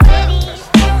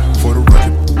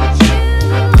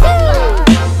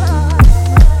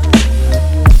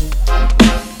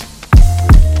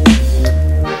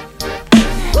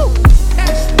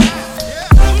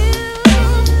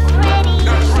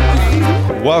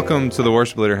Welcome to the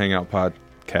Worship Leader Hangout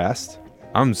podcast.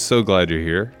 I'm so glad you're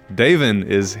here. Daven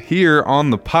is here on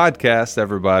the podcast,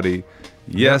 everybody.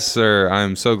 Yes, sir.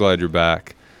 I'm so glad you're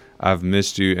back. I've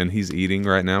missed you, and he's eating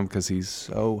right now because he's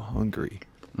so hungry.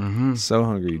 So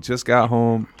hungry. Just got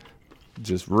home,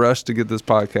 just rushed to get this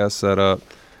podcast set up,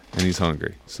 and he's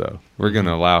hungry. So we're going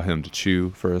to allow him to chew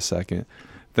for a second.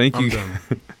 Thank you.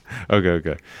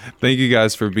 Okay. Thank you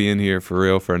guys for being here for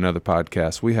real for another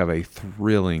podcast. We have a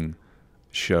thrilling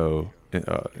show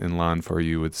in line for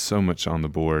you with so much on the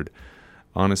board.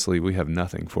 Honestly, we have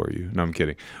nothing for you. No, I'm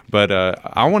kidding. But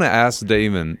I want to ask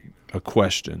Daven a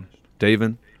question.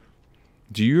 Daven,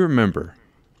 do you remember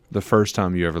the first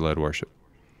time you ever led worship?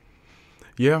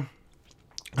 Yeah,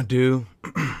 I do.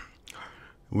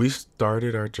 We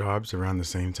started our jobs around the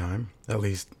same time, at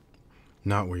least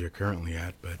not where you're currently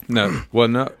at, but... No. Well,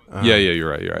 no. Yeah, you're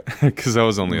right. Because I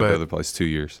was only at the other place 2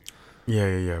 years.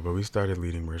 Yeah. But we started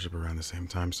leading worship around the same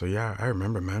time. So, yeah, I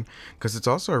remember, man. Because it's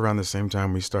also around the same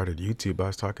time we started YouTube. I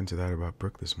was talking to that about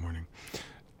Brooke this morning.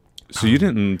 So you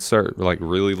didn't start,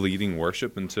 really leading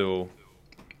worship until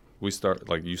you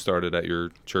started at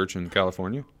your church in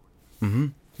California? Mm-hmm.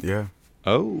 Yeah.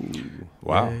 Oh,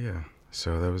 wow. Yeah.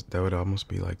 So that would almost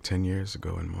be 10 years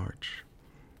ago in March.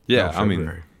 Yeah, no,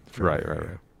 February.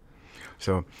 Right.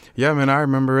 So, yeah, man, I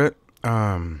remember it.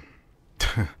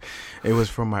 It was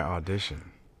from my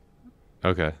audition.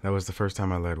 Okay. That was the first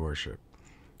time I led worship.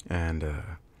 And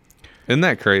isn't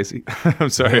that crazy? I'm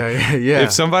sorry. Yeah.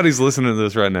 If somebody's listening to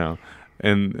this right now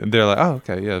and they're like, "Oh,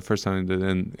 okay, yeah, the first time I did,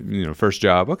 and first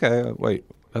job, okay, wait,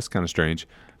 that's kind of strange."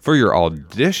 For your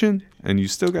audition, and you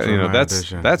still got,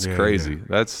 that's crazy.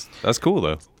 Yeah. That's cool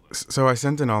though. So I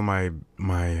sent in all my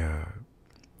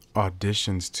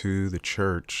auditions to the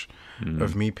church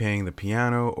of me playing the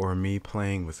piano or me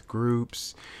playing with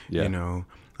groups. Yeah.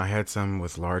 I had some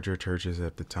with larger churches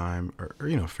at the time, or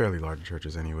fairly large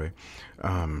churches anyway,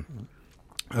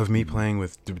 of me playing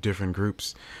with different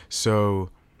groups. So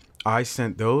I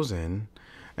sent those in,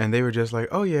 and they were just like,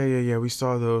 "Oh yeah, we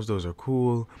saw those. Those are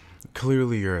cool.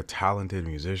 Clearly you're a talented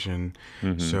musician.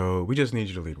 So we just need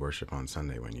you to lead worship on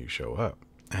Sunday when you show up."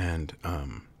 And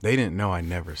they didn't know I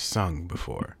never sung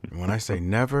before. And when I say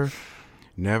never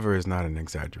is not an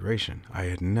exaggeration. I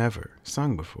had never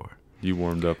sung before. You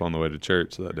warmed up on the way to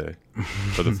church that day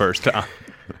for the first time.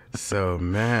 So,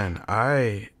 man,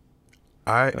 That's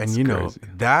crazy.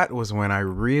 that was when I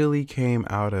really came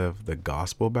out of the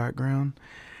gospel background.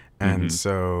 And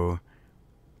so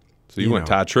you went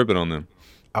tie tripping on them.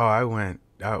 Oh, I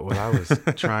was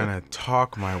trying to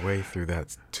talk my way through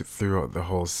that through the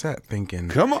whole set, thinking,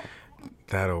 "Come on,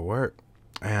 that'll work."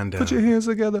 And put your hands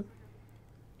together,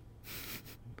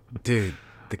 dude.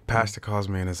 The pastor calls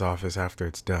me in his office after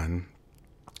it's done,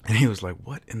 and he was like,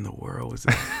 "What in the world was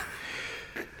that?"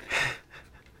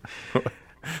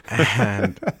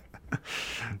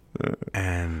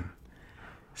 and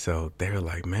so they were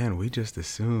like, "Man, we just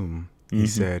assume." He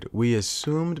said, "We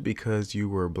assumed because you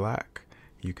were black,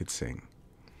 you could sing."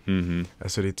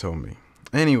 That's what he told me.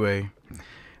 Anyway,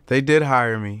 they did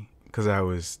hire me because I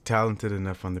was talented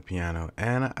enough on the piano,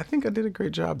 and I think I did a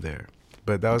great job there.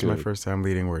 But that was my first time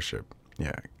leading worship.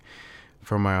 Yeah,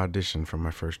 from my audition from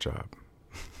my first job.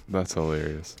 That's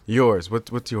hilarious. Yours?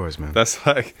 What's yours, man? That's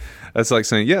like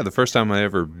saying, yeah, the first time I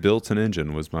ever built an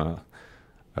engine was my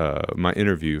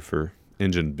interview for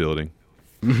engine building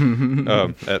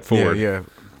at Ford. Yeah.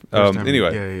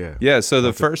 Anyway, yeah. So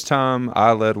the first time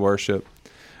I led worship,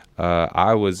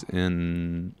 I was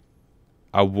in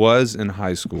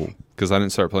high school because I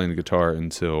didn't start playing the guitar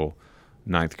until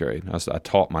 9th grade. I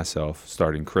taught myself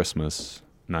starting Christmas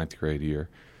 9th grade year,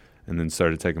 and then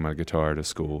started taking my guitar to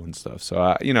school and stuff. So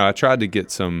I tried to get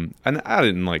some, and I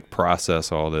didn't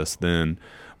process all this then,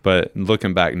 but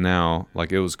looking back now,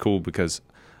 it was cool because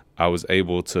I was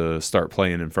able to start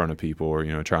playing in front of people or,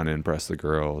 trying to impress the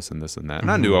girls and this and that.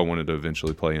 And I knew I wanted to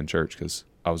eventually play in church because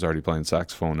I was already playing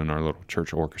saxophone in our little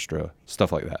church orchestra,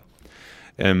 stuff like that.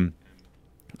 And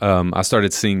I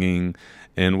started singing,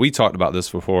 and we talked about this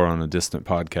before on a distant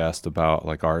podcast about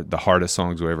the hardest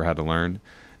songs we ever had to learn.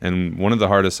 And one of the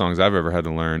hardest songs I've ever had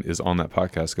to learn is on that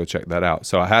podcast. Go check that out.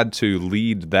 So I had to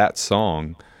lead that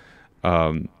song.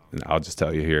 And I'll just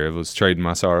tell you here, it was Trading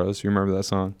My Sorrows. You remember that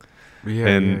song?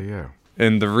 Yeah.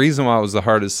 And the reason why it was the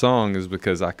hardest song is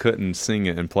because I couldn't sing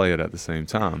it and play it at the same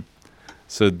time.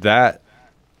 So that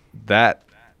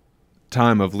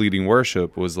time of leading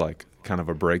worship was kind of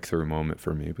a breakthrough moment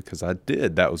for me because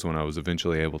that was when I was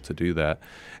eventually able to do that.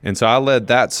 And so I led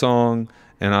that song,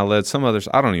 and I led some others.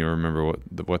 I don't even remember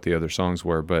what the other songs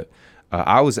were, but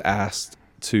I was asked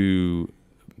to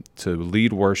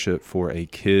lead worship for a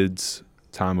kids'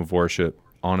 time of worship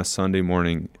on a Sunday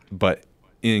morning, but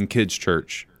in kids'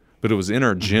 church. But it was in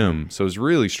our gym, so it was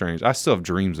really strange. I still have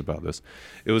dreams about this.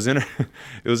 It was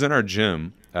in our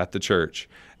gym at the church,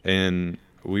 and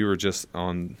we were just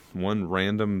on one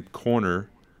random corner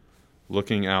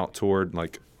looking out toward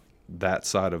like that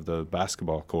side of the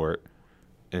basketball court,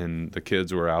 and the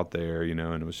kids were out there,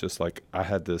 and it was just like I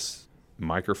had this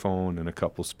microphone and a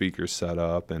couple speakers set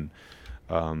up, and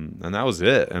that was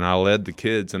it. And I led the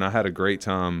kids, and I had a great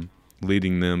time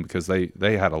leading them because they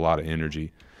had a lot of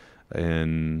energy,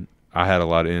 and I had a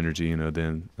lot of energy,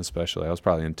 then especially. I was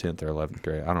probably in 10th or 11th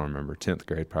grade. I don't remember. 10th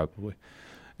grade probably.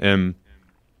 And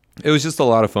it was just a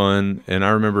lot of fun. And I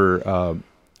remember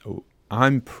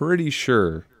I'm pretty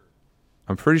sure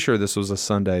this was a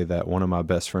Sunday that one of my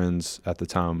best friends at the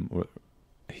time,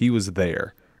 he was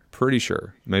there. Pretty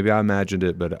sure. Maybe I imagined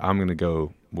it, but I'm going to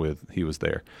go with he was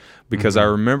there. Because I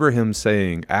remember him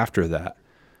saying after that,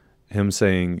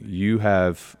 you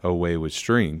have a way with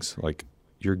strings. Like,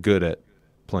 you're good at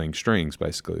playing strings,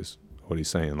 basically, is what he's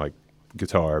saying, like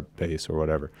guitar, bass, or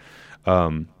whatever.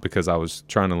 Because I was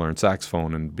trying to learn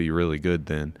saxophone and be really good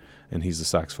then, and he's a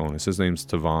saxophonist. His name's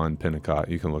Tavon Pennicott.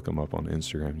 You can look him up on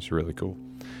Instagram. He's really cool.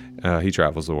 He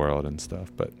travels the world and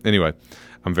stuff. But anyway,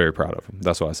 I'm very proud of him.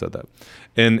 That's why I said that.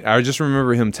 And I just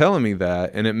remember him telling me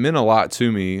that, and it meant a lot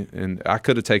to me. And I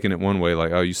could have taken it one way,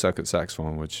 like, oh, you suck at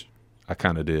saxophone, which I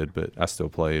kind of did, but I still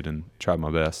played and tried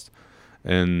my best.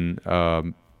 And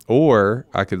or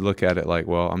I could look at it like,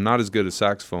 well, I'm not as good at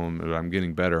saxophone, but I'm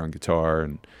getting better on guitar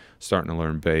and starting to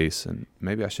learn bass, and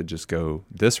maybe I should just go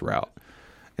this route.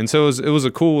 And so it was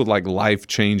a cool, like,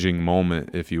 life-changing moment,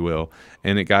 if you will.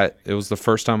 And it was the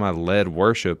first time I led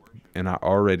worship, and I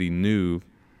already knew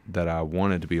that I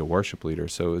wanted to be a worship leader.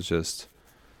 So it was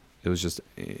just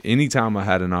anytime I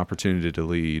had an opportunity to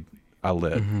lead, I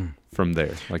led from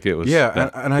there. Like, it was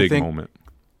that and big I think moment.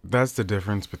 That's the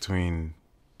difference between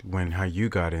how you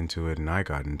got into it and I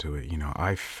got into it.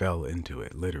 I fell into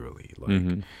it, literally.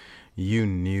 Like, you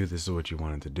knew this is what you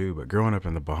wanted to do. But growing up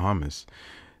in the Bahamas,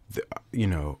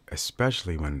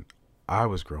 especially when I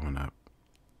was growing up,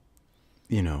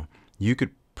 you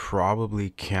could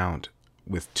probably count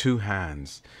with two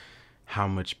hands how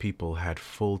much people had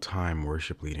full-time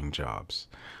worship leading jobs.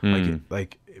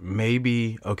 Like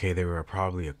maybe, okay, there were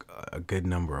probably a good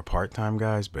number of part-time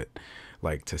guys, but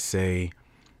like to say,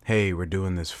 hey, we're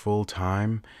doing this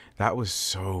full-time, that was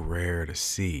so rare to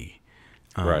see.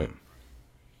 Right.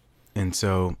 And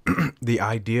so the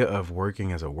idea of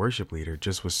working as a worship leader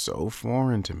just was so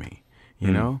foreign to me,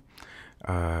 you know?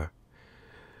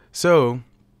 So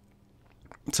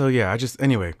yeah,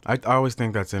 I always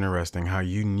think that's interesting how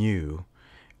you knew.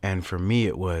 And for me,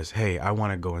 it was, hey, I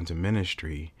want to go into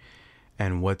ministry,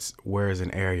 and where is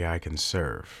an area I can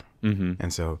serve?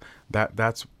 And so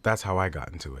that's how I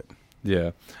got into it.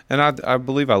 Yeah. And I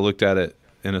believe I looked at it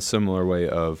in a similar way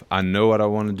of, I know what I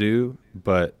want to do,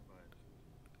 but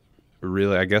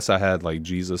really, I guess I had like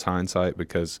Jesus hindsight,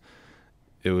 because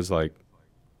it was like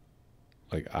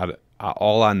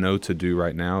all I know to do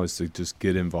right now is to just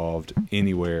get involved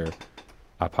anywhere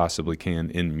I possibly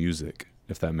can in music,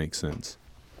 if that makes sense.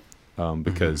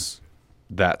 Because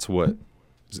that's what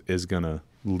is going to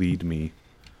lead me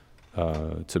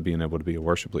to being able to be a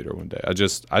worship leader one day. I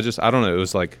don't know. It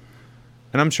was like,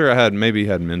 and I'm sure I maybe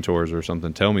had mentors or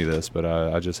something tell me this, but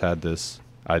I just had this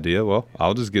idea, well,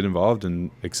 I'll just get involved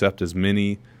and accept as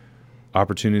many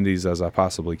opportunities as I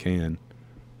possibly can,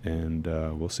 and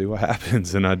we'll see what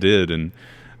happens. And I did. And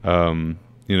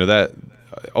that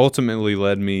ultimately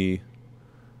led me,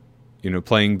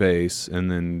 playing bass, and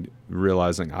then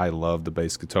realizing I love the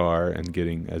bass guitar and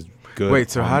getting as good. Wait,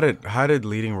 so how did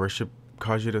leading worship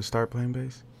cause you to start playing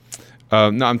bass?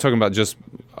 No, I'm talking about just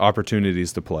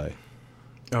opportunities to play.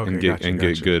 Okay,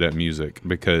 get good at music,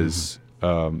 because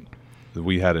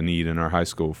we had a need in our high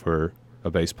school for a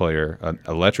bass player, an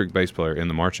electric bass player in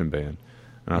the marching band.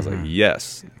 And I was like,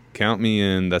 yes, count me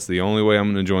in. That's the only way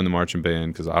I'm going to join the marching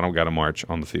band, because I don't got to march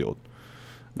on the field.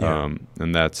 Yeah.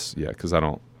 And that's, because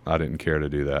I didn't care to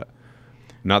do that.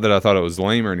 Not that I thought it was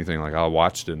lame or anything. Like, I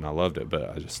watched it and I loved it, but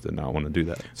I just did not want to do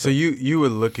that. So you were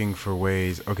looking for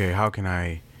ways, okay, how can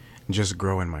I just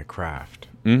grow in my craft?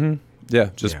 Yeah,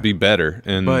 be better.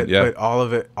 And but all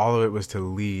of it was to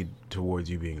lead towards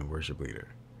you being a worship leader.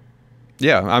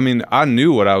 Yeah, I mean, I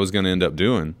knew what I was going to end up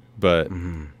doing, but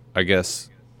I guess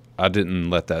I didn't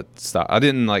let that stop. I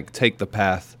didn't take the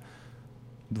path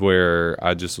where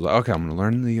I just was like, okay, I'm going to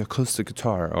learn the acoustic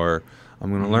guitar, or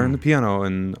I'm going to learn the piano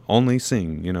and only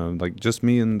sing, just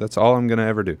me, and that's all I'm going to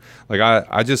ever do. Like,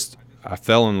 I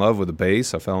fell in love with the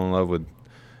bass. I fell in love with,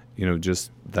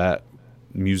 just that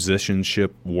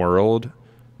musicianship world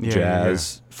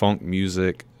jazz, funk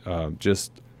music,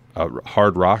 just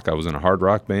hard rock. I was in a hard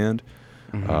rock band.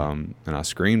 And I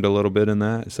screamed a little bit in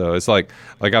that. So it's like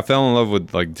I fell in love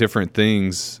with like different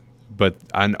things, but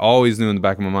I always knew in the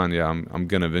back of my mind, I'm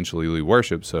going to eventually lead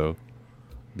worship. So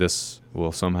this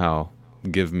will somehow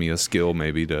give me a skill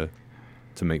maybe to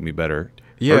make me better.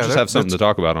 Yeah. Or just have something to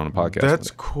talk about on a podcast.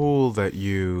 That's cool that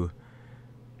you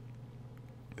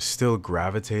still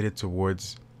gravitated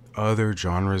towards other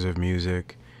genres of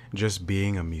music, just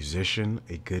being a musician,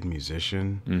 a good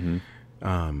musician.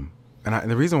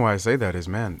 And the reason why I say that is,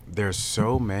 man, there's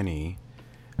so many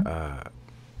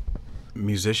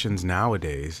musicians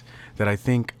nowadays that I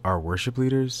think are worship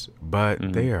leaders, but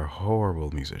they are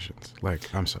horrible musicians.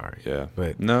 Like, I'm sorry. Yeah.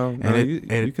 But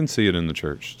you can see it in the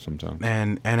church sometimes.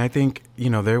 And I think,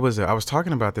 I was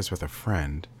talking about this with a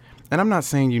friend, and I'm not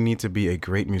saying you need to be a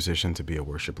great musician to be a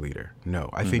worship leader. No,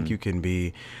 I think you can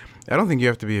be. I don't think you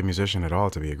have to be a musician at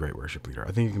all to be a great worship leader.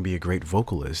 I think you can be a great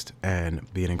vocalist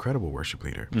and be an incredible worship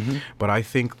leader. But I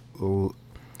think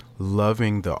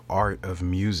loving the art of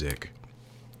music,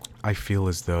 I feel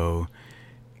as though,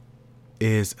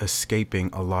 is escaping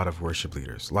a lot of worship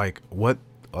leaders. Like, what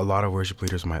a lot of worship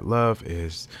leaders might love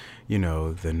is,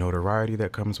 the notoriety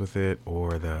that comes with it,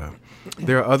 or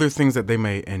there are other things that they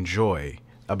may enjoy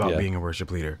about being a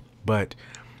worship leader. But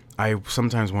I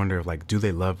sometimes wonder, like, do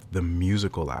they love the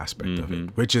musical aspect of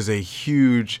it, which is an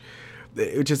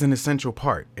essential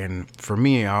part. And for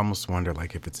me, I almost wonder,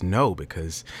 like, if it's no,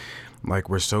 because, like,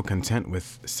 we're so content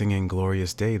with singing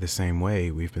Glorious Day the same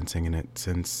way we've been singing it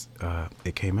since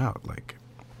it came out, like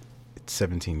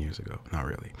 17 years ago. Not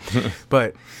really.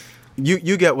 But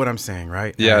you get what I'm saying,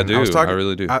 right? Yeah, and I do. I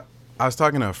really do. I was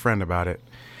talking to a friend about it,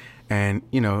 and,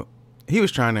 he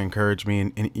was trying to encourage me,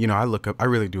 and I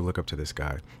really do look up to this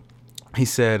guy. He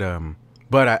said,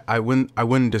 but I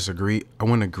wouldn't disagree. I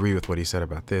wouldn't agree with what he said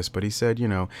about this. But he said,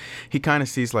 he kind of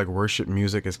sees like worship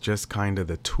music as just kind of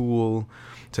the tool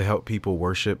to help people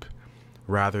worship,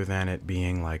 rather than it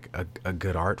being like a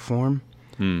good art form.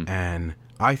 And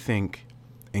I think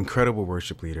incredible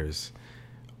worship leaders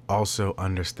also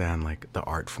understand like the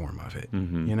art form of it.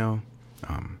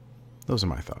 Those are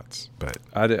my thoughts. But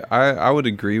I would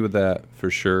agree with that for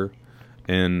sure.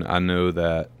 And I know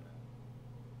that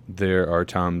there are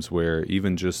times where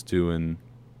even just doing,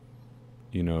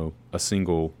 a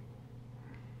single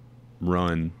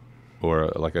run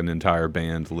or like an entire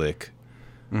band lick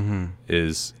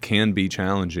can be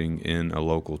challenging in a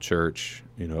local church,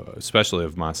 especially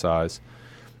of my size.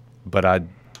 But I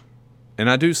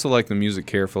do select the music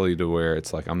carefully to where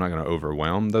it's like I'm not going to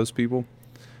overwhelm those people.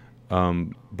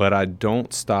 But I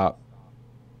don't stop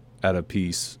at a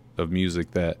piece of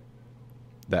music that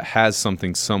has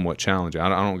something somewhat challenging. I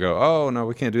don't go, oh no,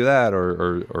 we can't do that,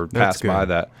 or pass by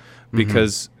that,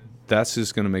 because that's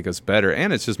just going to make us better,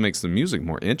 and it just makes the music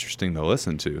more interesting to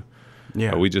listen to.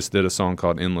 Yeah, we just did a song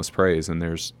called "Endless Praise," and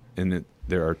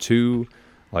there are two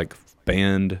like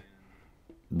band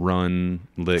run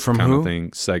lick From kind who? of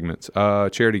thing segments.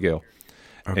 Charity Gale,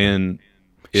 and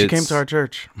she came to our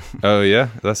church. Oh yeah,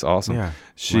 that's awesome. Yeah,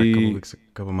 she a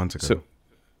couple months ago. So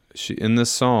she in this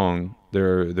song.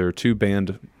 There are two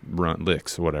band run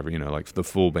licks or whatever, like the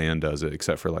full band does it,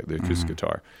 except for like the acoustic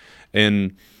guitar.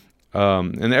 And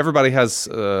everybody has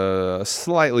a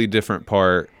slightly different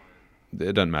part.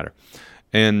 It doesn't matter.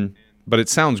 But it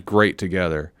sounds great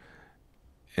together.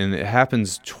 And it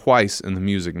happens twice in the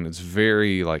music, and it's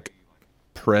very like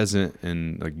present,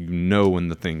 and like when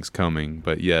the thing's coming,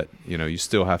 but yet, you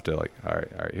still have to like, all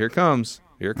right, here it comes.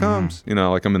 Like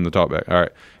I'm in the talkback. All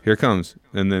right, here it comes.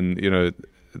 And then,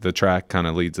 the track kind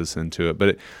of leads us into it.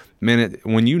 But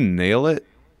when you nail it,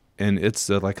 and it's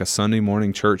like a Sunday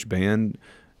morning church band,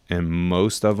 and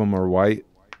most of them are white,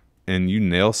 and you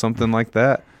nail something like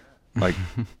that, like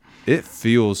it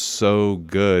feels so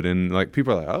good. And like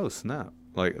people are like, oh snap,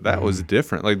 like that was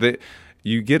different. Like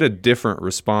you get a different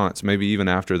response, maybe even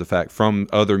after the fact, from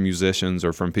other musicians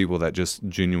or from people that just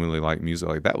genuinely like music.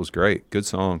 Like, that was great, good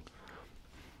song.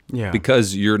 Yeah,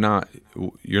 because you're not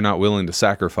willing to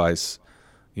sacrifice,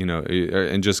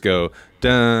 and just go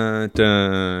dun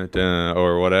dun dun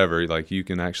or whatever. Like, you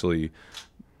can actually,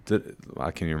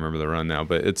 I can't even remember the run now,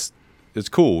 but it's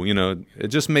cool. It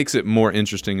just makes it more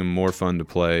interesting and more fun to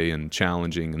play and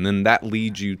challenging, and then that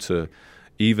leads you to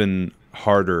even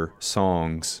harder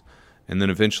songs, and then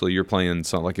eventually you're playing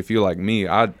like, if you're like me,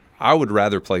 I would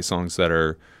rather play songs that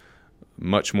are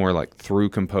much more like through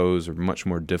compose or much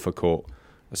more difficult,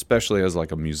 especially as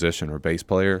like a musician or bass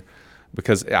player,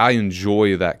 because I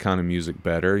enjoy that kind of music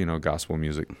better. Gospel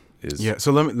music is. Yeah.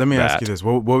 So let me ask you this: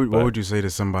 what would you say to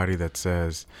somebody that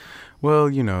says, Well,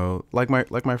 like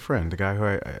my friend, the guy who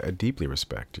I deeply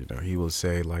respect, he will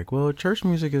say like, well, church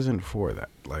music isn't for that.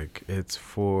 Like, it's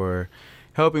for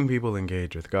helping people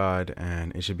engage with God,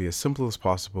 and it should be as simple as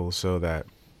possible so that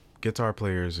guitar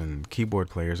players and keyboard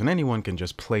players and anyone can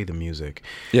just play the music.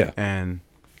 Yeah. And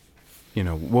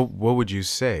what would you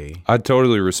say? I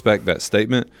totally respect that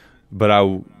statement, but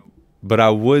I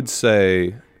would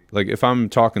say, like, if I'm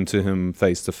talking to him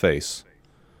face to face,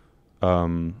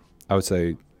 I would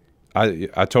say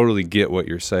I totally get what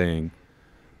you're saying,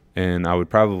 and I would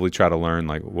probably try to learn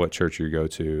like what church you go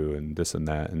to and this and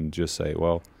that, and just say,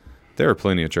 well, there are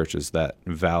plenty of churches that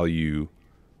value,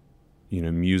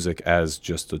 music as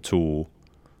just a tool,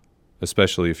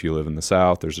 especially if you live in the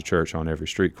South. There's a church on every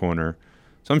street corner.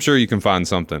 So I'm sure you can find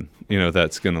something,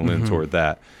 that's going to lend toward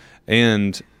that.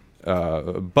 And,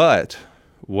 but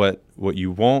what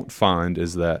you won't find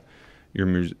is that your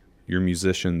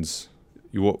musicians,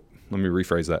 let me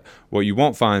rephrase that. What you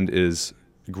won't find is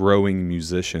growing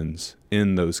musicians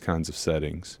in those kinds of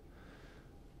settings.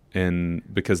 And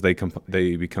because they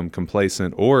become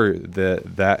complacent, or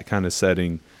that kind of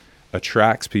setting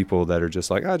attracts people that are just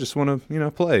like, I just want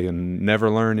to, play and never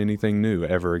learn anything new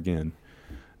ever again.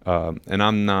 And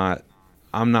I'm not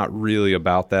really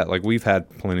about that. Like, we've had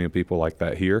plenty of people like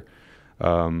that here.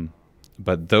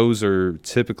 But those are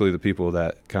typically the people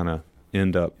that kind of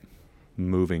end up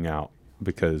moving out,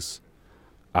 because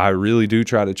I really do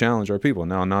try to challenge our people.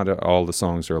 Now, not all the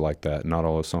songs are like that. Not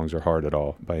all the songs are hard at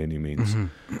all by any means.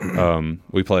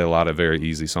 We play a lot of very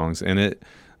easy songs, and it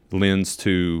lends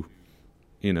to,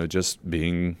 just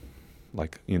being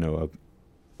like,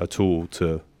 a tool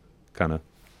to kind of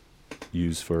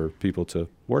use for people to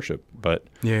worship. But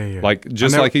like,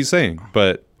 just like he's saying,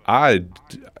 but I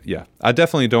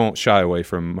definitely don't shy away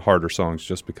from harder songs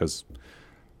just because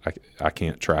I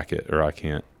can't track it, or I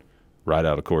can't write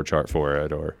out a chord chart for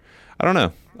it, or I don't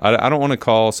know. I don't want to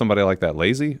call somebody like that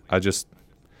lazy. I just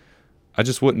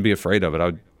wouldn't be afraid of it. I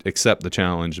would accept the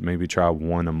challenge, maybe try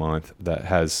one a month that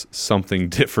has something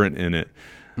different in it.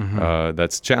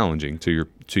 That's challenging to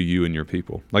you and your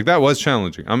people. Like, that was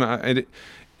challenging.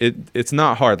 It's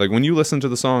not hard. Like, when you listen to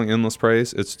the song Endless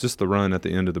Praise, it's just the run at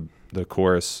the end of the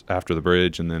chorus after the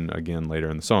bridge, and then again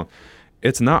later in the song.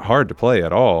 It's not hard to play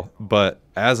at all. But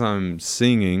as I'm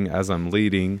singing, as I'm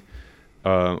leading,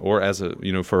 or as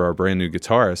for our brand new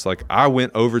guitarist, like, I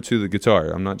went over to the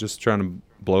guitar. I'm not just trying to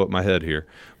blow up my head here,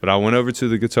 but I went over to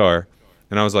the guitar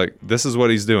and I was like, this is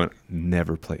what he's doing.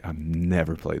 I've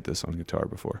never played this on guitar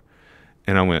before.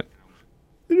 And I went,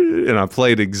 and I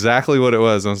played exactly what it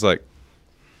was. I was like,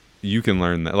 you can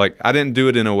learn that. Like, I didn't do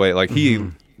it in a way like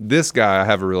this guy I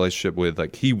have a relationship with,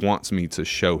 like, he wants me to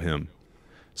show him.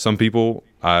 Some people,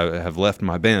 I have left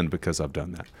my band because I've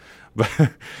done that.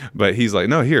 But he's like,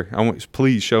 no, here,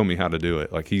 please show me how to do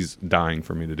it. Like, he's dying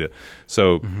for me to do it.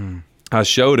 So I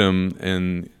showed him,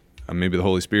 and maybe the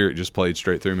Holy Spirit just played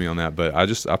straight through me on that. But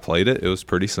I played it. It was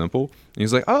pretty simple. And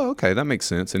he's like, oh, okay, that makes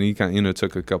sense. And he kind of,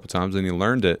 took a couple times and he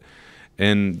learned it.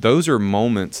 And those are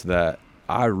moments that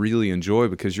I really enjoy,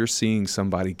 because you're seeing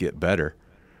somebody get better.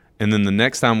 And then the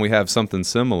next time we have something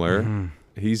similar,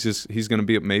 he's going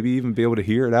to maybe even be able to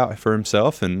hear it out for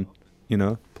himself and,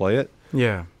 play it.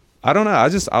 Yeah. I don't know.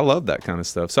 I love that kind of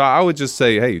stuff. So I would just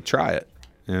say, hey, try it.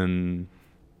 And,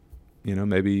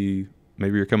 maybe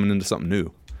you're coming into something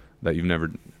new that you've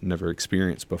never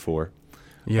experienced before.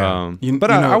 Yeah.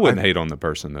 But I wouldn't hate on the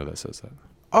person, though, that says that.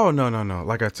 Oh, no.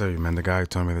 Like I tell you, man, the guy who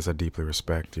told me this, I deeply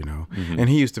respect, And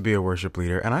he used to be a worship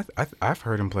leader, and I've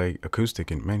heard him play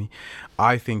acoustic in many.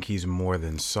 I think he's more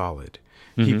than solid.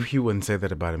 He wouldn't say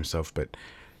that about himself, but,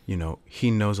 he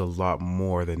knows a lot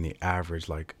more than the average,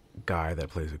 like, guy that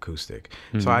plays acoustic.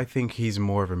 So I think he's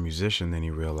more of a musician than he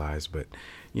realized. But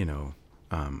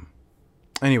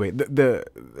anyway,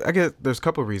 I guess there's a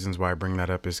couple of reasons why I bring that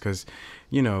up, is because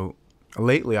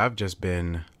lately I've just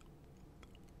been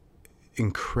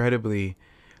incredibly,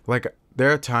 like,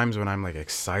 there are times when I'm like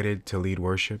excited to lead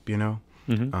worship,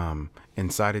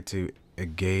 excited to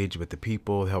engage with the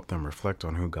people, help them reflect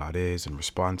on who God is and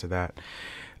respond to that.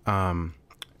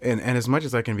 And as much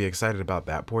as I can be excited about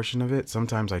that portion of it,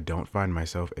 sometimes I don't find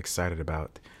myself excited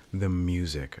about the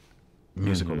musical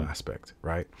aspect,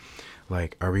 right?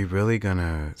 Like, are we really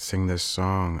gonna sing this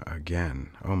song again?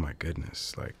 Oh my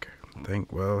goodness. Like,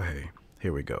 hey,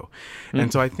 here we go.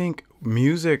 And so I think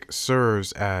music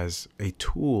serves as a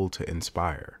tool to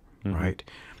inspire, right?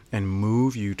 And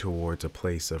move you towards a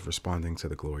place of responding to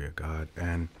the glory of God.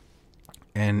 And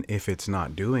if it's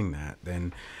not doing that,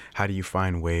 then how do you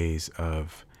find ways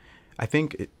of, I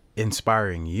think,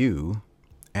 inspiring you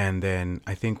And then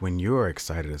I think when you're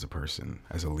excited as a person,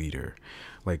 as a leader,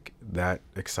 like that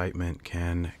excitement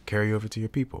can carry over to your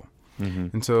people.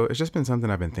 And so it's just been something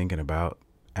I've been thinking about.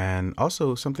 And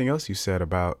also something else you said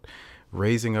about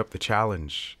raising up the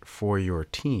challenge for your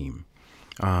team.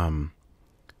 Man,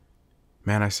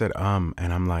 I said, and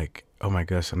I'm like, oh my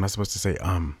gosh, I'm not supposed to say,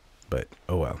 but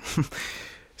oh well.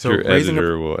 So your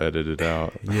editor will edit it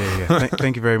out. Yeah.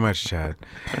 Thank you very much, Chad.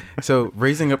 So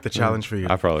raising up the challenge for your,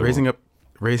 raising up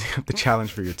the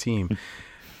challenge for your team.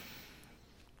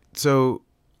 So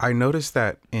I noticed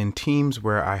that in teams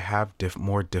where I have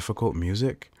more difficult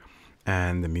music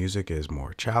and the music is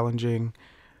more challenging,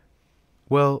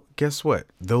 well, guess what?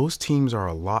 Those teams are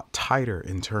a lot tighter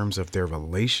in terms of their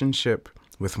relationship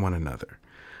with one another.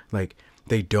 Like,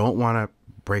 they don't want to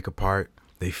break apart.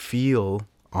 They feel,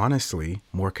 honestly,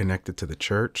 more connected to the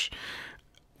church.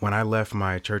 When I left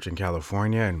my church in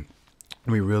California and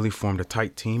we really formed a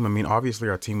tight team. I mean, obviously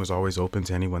our team was always open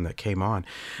to anyone that came on,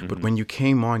 but when you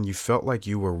came on, you felt like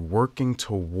you were working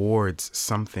towards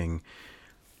something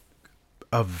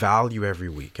of value every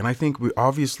week. And I think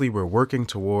we're working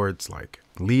towards like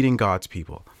leading God's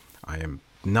people. I am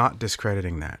not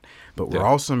discrediting that, but we're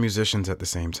also musicians at the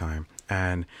same time.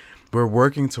 And we're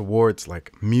working towards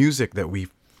like music that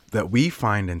we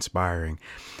find inspiring.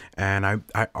 And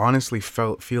I honestly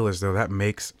feel as though that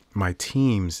makes my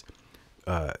teams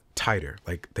tighter,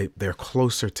 like they're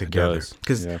closer together,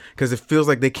 because it feels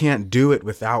like they can't do it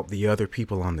without the other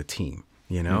people on the team,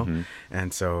 you know.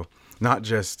 And so not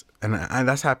just and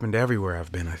that's happened everywhere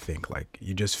I've been. I think like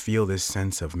you just feel this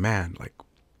sense of, man, like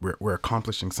we're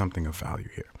accomplishing something of value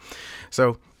here.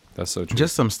 So that's so true.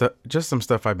 Just some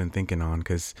stuff I've been thinking on,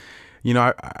 because you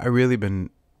know I really been,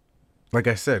 like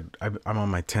I said, I'm on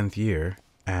my 10th year,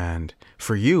 and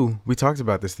for you, we talked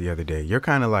about this the other day. You're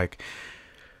kind of like,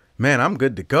 man, I'm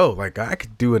good to go. Like, I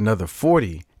could do another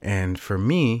 40. And for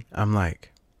me, I'm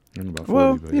like, about 40,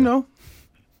 well, you know,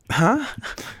 huh?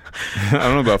 I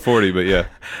don't know about 40, but yeah.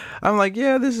 I'm like,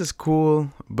 yeah, this is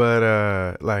cool.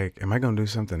 But, like, am I going to do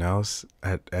something else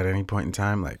at any point in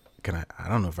time? Like, I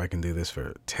don't know if I can do this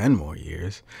for 10 more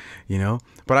years, you know?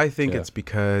 But I think it's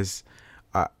because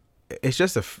it's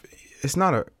just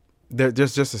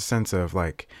there's just a sense of,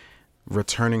 like,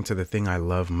 returning to the thing I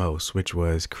love most, which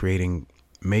was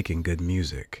making good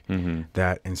music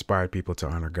that inspired people to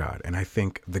honor God. And I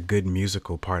think the good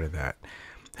musical part of that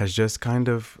has just kind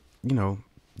of, you know,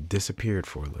 disappeared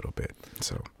for a little bit.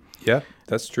 So yeah,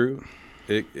 that's true.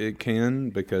 It can,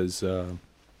 because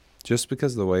just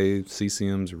because of the way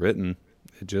CCM's written,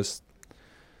 it just,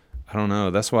 I don't know.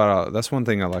 That's one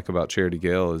thing I like about Charity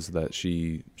Gale, is that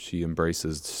she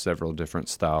embraces several different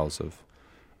styles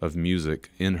of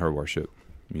music in her worship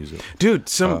music.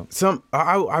 Dude,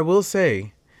 I will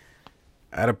say,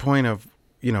 at a point of,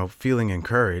 you know, feeling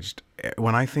encouraged,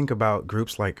 when I think about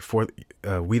groups like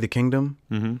We the Kingdom,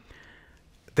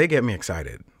 they get me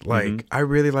excited. Like, I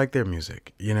really like their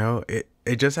music. You know, it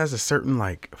just has a certain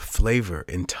like flavor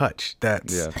and touch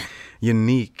that's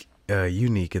unique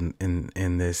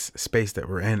in this space that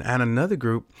we're in. And another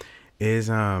group is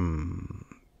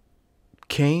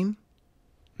Cain.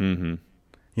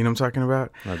 You know what I'm talking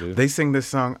about? I do. They sing this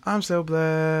song, I'm so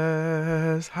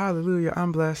blessed, hallelujah,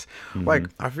 I'm blessed. Like,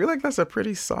 I feel like that's a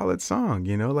pretty solid song,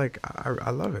 you know? Like,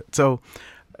 I love it. So,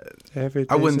 every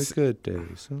day's a good day,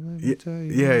 so let me tell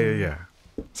you. Yeah.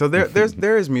 So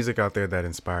there is music out there that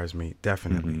inspires me,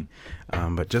 definitely.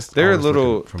 But just they're a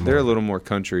little more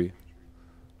country.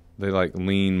 They like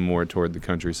lean more toward the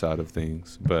country side of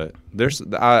things. But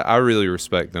I really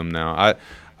respect them now.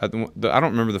 I don't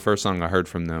remember the first song I heard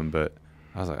from them, but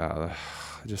I was like,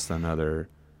 just another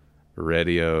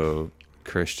radio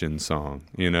Christian song,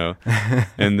 you know?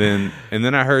 and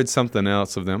then I heard something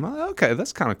else of them. Okay,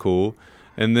 that's kind of cool.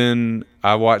 And then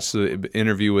I watched the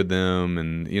interview with them,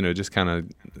 and, you know, just kind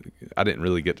of, I didn't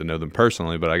really get to know them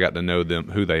personally, but I got to know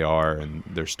them, who they are and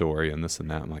their story and this and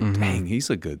that. I'm like, dang, he's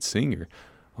a good singer.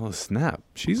 Oh, snap,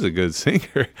 she's a good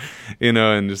singer, you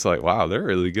know, and just like, wow, they're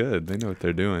really good. They know what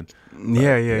they're doing. But,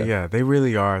 yeah. They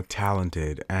really are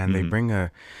talented, and they bring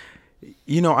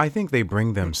I think they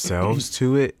bring themselves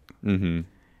to it. And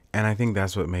I think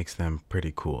that's what makes them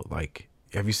pretty cool. Like,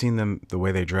 have you seen them, the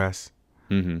way they dress?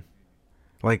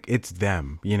 Like, it's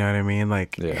them, you know what I mean?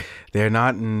 Like, they're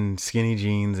not in skinny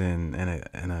jeans and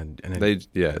a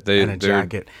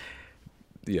jacket.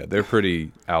 Yeah, they're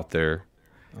pretty out there.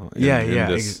 In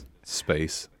this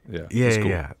space.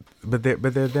 Yeah. But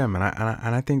they're them, and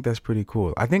I think that's pretty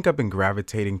cool. I think I've been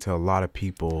gravitating to a lot of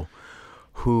people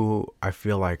who I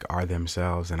feel like are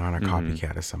themselves and aren't a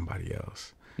copycat of somebody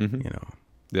else. You know.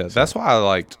 Yeah, that's why I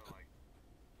liked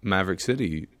Maverick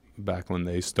City back when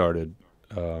they started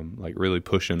like really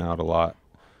pushing out a lot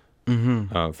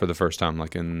for the first time,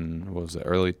 like in, what was it,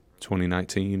 early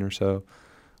 2019 or so,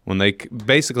 when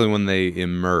they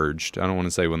emerged. I don't want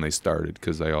to say when they started,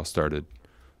 because they all started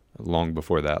long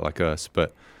before that, like us,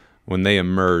 but when they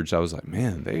emerged, I was like,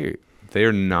 man,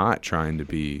 they're not trying to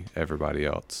be everybody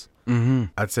else.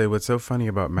 I'd say what's so funny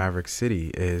about Maverick City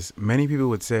is many people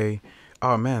would say,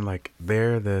 oh man, like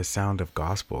they're the sound of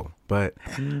gospel. But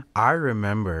I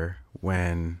remember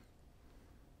when,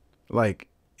 like,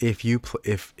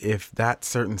 if that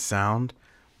certain sound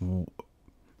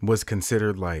was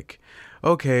considered like,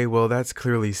 okay, well, that's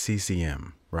clearly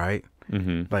CCM, right?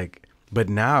 Like, but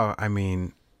now, I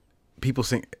mean, people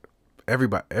sing,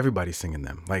 everybody's singing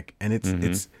them, like, and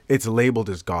it's labeled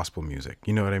as gospel music.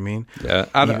 You know what I mean? Yeah,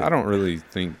 I don't really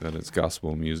think that it's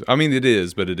gospel music. I mean, it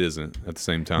is, but it isn't at the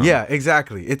same time. Yeah,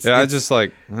 exactly. I just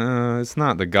like, it's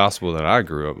not the gospel that I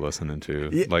grew up listening to.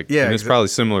 And it's probably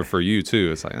similar for you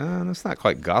too. It's like, it's not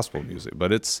quite gospel music,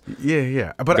 but it's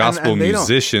but gospel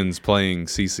musicians playing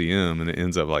CCM, and it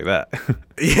ends up like that.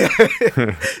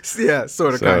 yeah,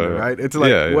 sort of, kind of, right? It's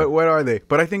like, what are they?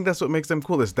 But I think that's what makes them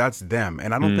cool, is that's them,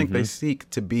 and I don't think they seek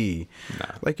to be,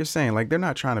 like you're saying, like they're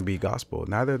not trying to be gospel.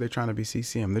 Neither are they trying to be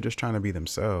CCM. They're just trying to be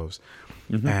themselves.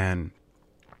 And,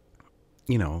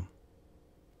 you know,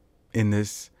 in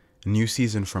this new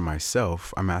season for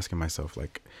myself, I'm asking myself,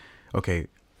 like, okay,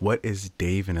 what is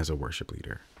Daven as a worship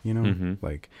leader? You know,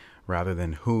 like, rather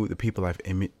than who the people I've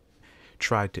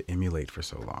tried to emulate for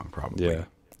so long, probably. Yeah.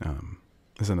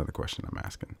 That's another question I'm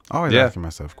asking. Always asking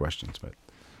myself questions, but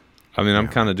I mean, I'm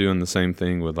kind of doing the same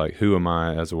thing with, like, who am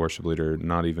I as a worship leader,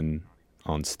 not even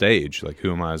on stage? Like,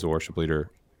 who am I as a worship leader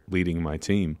leading my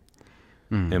team?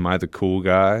 Am I the cool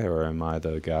guy, or am I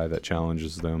the guy that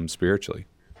challenges them spiritually?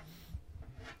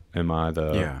 Am I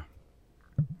the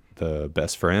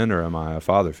best friend, or am I a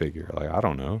father figure? Like, I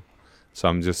don't know. So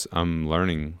I'm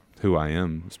learning who I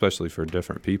am, especially for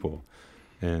different people.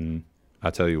 And I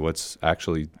tell you, what's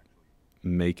actually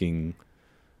making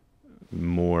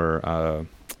more,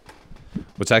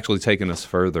 what's actually taking us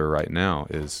further right now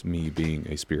is me being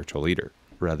a spiritual leader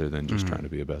rather than just trying to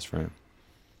be a best friend.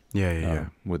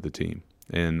 With the team,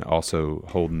 and also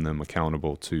holding them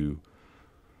accountable to,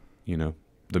 you know,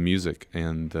 the music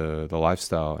and the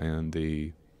lifestyle and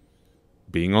the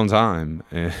being on time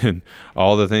and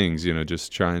all the things, you know,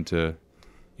 just trying to,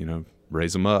 you know,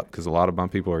 raise them up, because a lot of my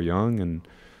people are young, and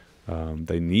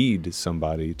they need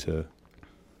somebody to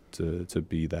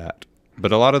be that.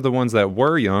 But a lot of the ones that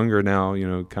were young are now, you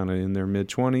know, kind of in their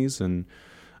mid-20s, and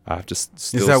I have to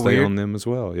still stay weird? On them as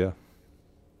well. Yeah.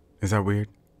 Is that weird?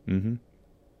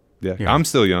 Yeah. I'm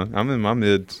still young. I'm in my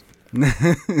mids.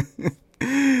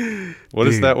 What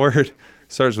is that word?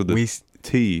 Starts with a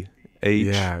T. H.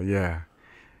 Yeah.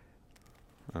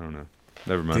 I don't know.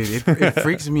 Never mind. Dude, it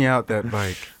freaks me out that,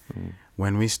 like,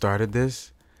 when we started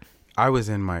this, I was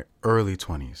in my early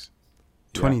 20s.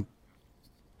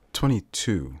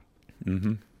 22.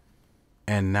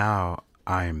 And now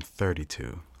I'm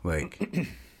 32. Like,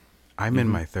 I'm in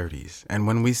my 30s. And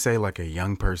when we say, like, a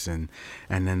young person,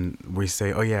 and then we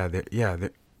say,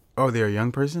 they're a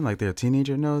young person? Like, they're a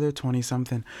teenager? No, they're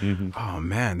 20-something. Oh,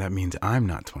 man, that means I'm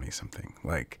not 20-something.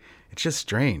 Like, it's just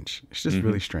strange. It's just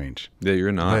really strange. Yeah,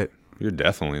 you're not. But, you're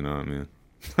definitely not, man.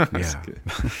 Yeah.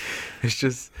 It's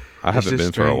just... I haven't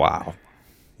been strange for a while.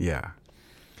 Yeah.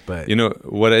 But... You know,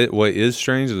 what is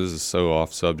strange, this is so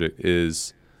off subject,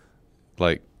 is,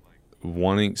 like,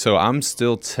 wanting... So I'm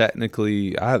still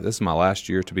technically... this is my last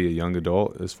year to be a young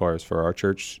adult, as far as for our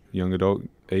church, young adult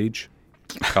age,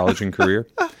 college and career.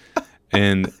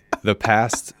 And the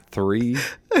past 3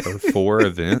 or 4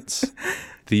 events,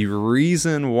 the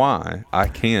reason why I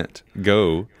can't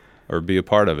go or be a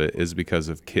part of it is because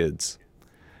of kids.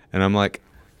 And I'm like,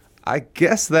 I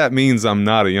guess that means I'm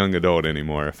not a young adult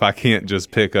anymore if I can't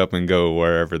just pick up and go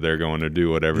wherever they're going to do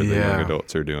whatever the young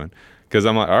adults are doing. Because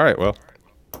I'm like, all right, well,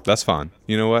 that's fine.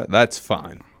 You know what? That's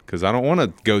fine. Because I don't want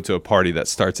to go to a party that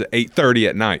starts at 8:30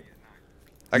 at night.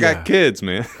 I got kids,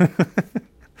 man.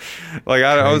 Like,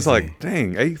 I was like,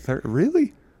 dang, 8:30?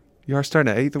 Really? You are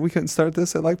starting at 8? We couldn't start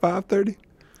this at like 5:30?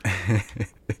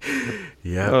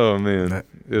 Yeah. Oh, man.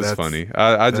 It's funny.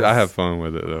 I have fun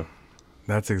with it, though.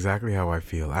 That's exactly how I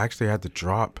feel. I actually had to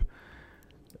drop.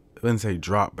 I wouldn't say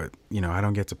drop, but, you know, I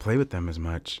don't get to play with them as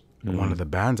much. One of the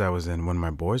bands I was in when my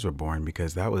boys were born,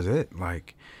 because that was it.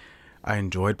 Like, I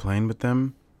enjoyed playing with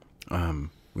them.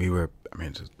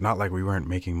 It's not like we weren't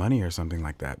making money or something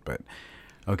like that, but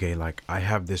okay, like, I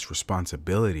have this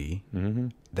responsibility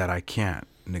that I can't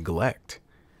neglect,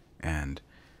 and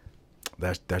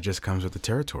that just comes with the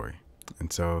territory.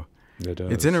 And so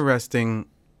it's interesting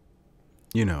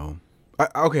you know,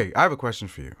 okay, I have a question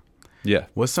for you. Yeah.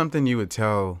 What's something you would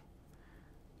tell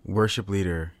worship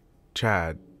leader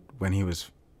Chad when he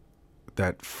was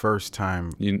that first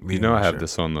time You leading know I worship? have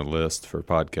this on the list for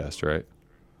podcast, right?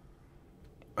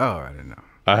 Oh, I didn't know.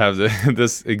 I have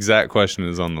this exact question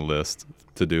is on the list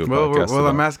to do a podcast. Well,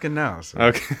 I'm asking now. So.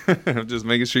 Okay. I'm just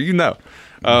making sure you know.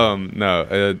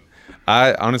 No,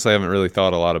 I honestly haven't really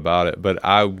thought a lot about it, but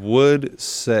I would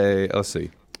say, let's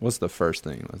see, what's the first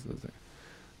thing?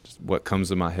 Just what comes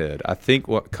to my head. I think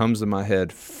what comes to my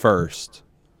head first,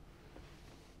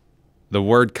 the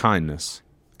word kindness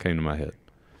came to my head.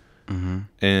 Mm-hmm.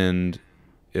 And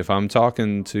if I'm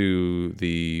talking to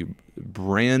the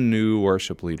brand new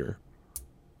worship leader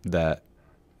that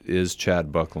is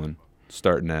Chad Buckland,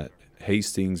 starting at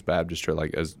Hastings Baptist Church,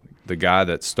 like as the guy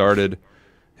that started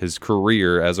his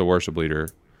career as a worship leader,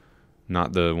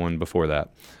 not the one before that,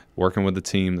 working with the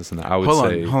team, this and that, I would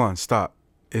say... Hold on, stop.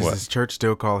 Is what? this church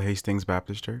still called Hastings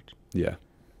Baptist Church? Yeah.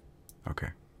 Okay.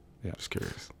 Yeah. Just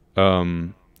curious.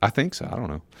 I think so. I don't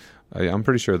know. I'm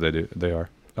pretty sure they are.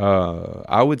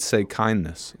 I would say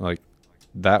kindness. Like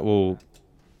that will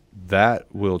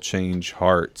change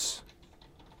hearts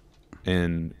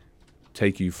and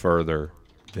take you further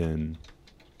than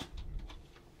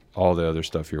all the other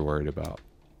stuff you're worried about.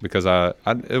 Because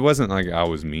it wasn't like I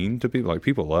was mean to people. Like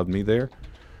people loved me there,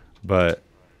 but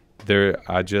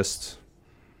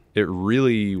it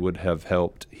really would have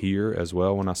helped here as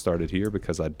well when I started here,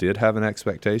 because I did have an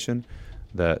expectation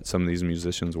that some of these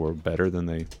musicians were better than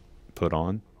they put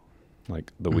on,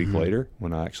 like the week later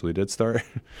when I actually did start.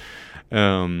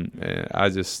 I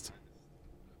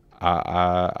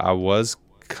was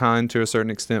kind to a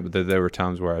certain extent, but there were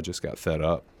times where I just got fed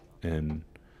up and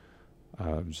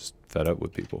just fed up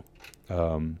with people.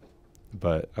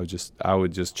 But I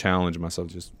would just challenge myself,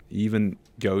 just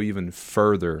go even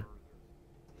further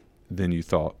than you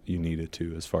thought you needed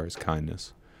to as far as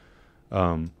kindness.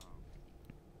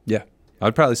 Yeah,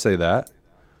 I'd probably say that.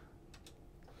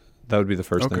 That would be the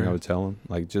first thing I would tell him.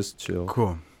 Like, just chill.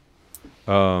 Cool.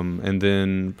 And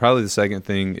then probably the second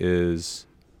thing is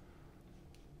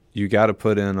you got to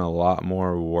put in a lot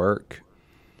more work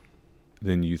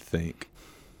than you think,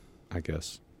 I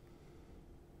guess.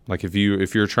 Like if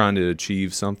you're trying to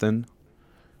achieve something,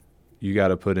 you got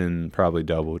to put in probably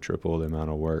double, triple the amount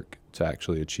of work to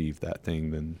actually achieve that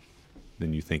thing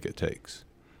than you think it takes.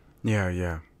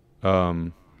 Yeah.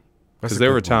 Because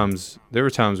there were times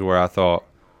where I thought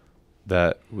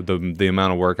that the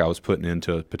amount of work I was putting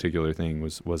into a particular thing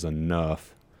was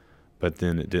enough, but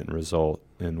then it didn't result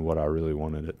in what I really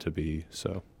wanted it to be.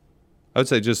 So I would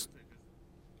say just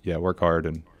work hard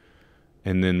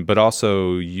and then but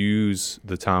also use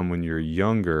the time when you're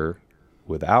younger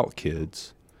without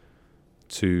kids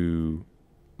to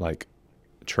like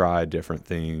try different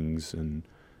things and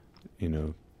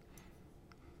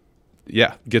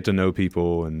get to know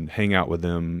people and hang out with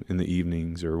them in the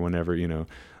evenings or whenever,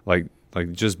 like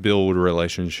just build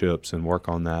relationships and work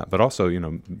on that. But also,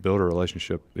 build a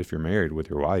relationship if you're married with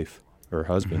your wife or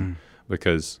husband,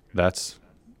 because that's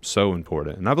so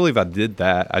important. And I believe I did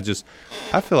that.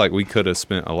 I feel like we could have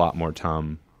spent a lot more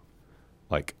time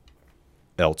like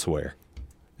elsewhere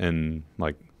and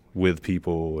like with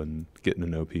people and getting to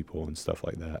know people and stuff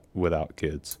like that without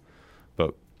kids.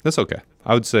 But that's okay.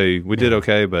 I would say we did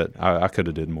okay, but I could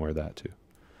have did more of that too.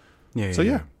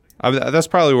 That's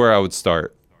probably where I would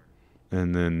start.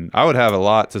 And then I would have a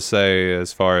lot to say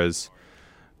as far as,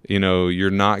 you're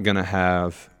not going to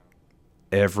have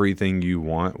everything you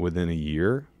want within a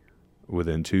year,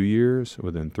 within 2 years,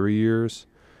 within 3 years.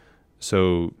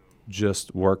 So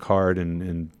just work hard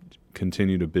and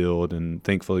continue to build. And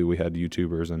thankfully we had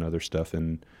YouTubers and other stuff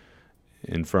in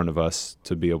front of us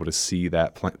to be able to see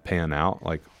that pan out.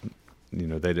 Like,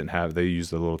 they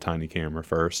used a little tiny camera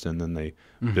first, and then they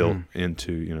built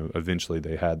into, eventually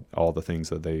they had all the things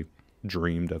that they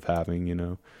dreamed of having,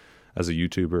 as a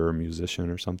YouTuber or a musician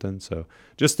or something. So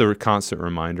just the constant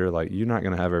reminder, like, you're not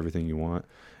going to have everything you want,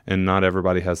 and not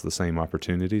everybody has the same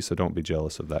opportunity. So don't be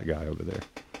jealous of that guy over there.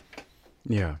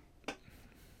 Yeah.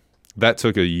 That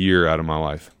took a year out of my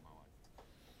life,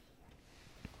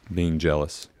 being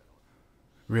jealous.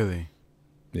 Really?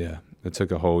 Yeah. It took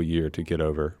a whole year to get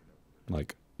over,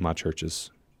 like, my church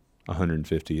is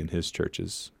 150 and his church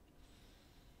is,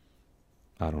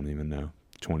 I don't even know,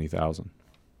 20,000.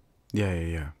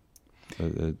 Yeah.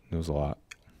 It was a lot.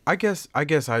 I guess I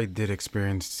did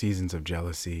experience seasons of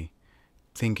jealousy,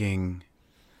 thinking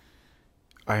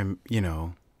I'm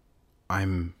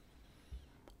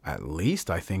at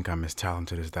least I think I'm as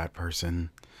talented as that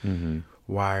person. Mm-hmm.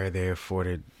 Why are they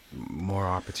afforded more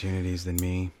opportunities than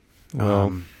me?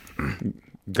 Well,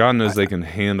 God knows they can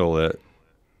handle it,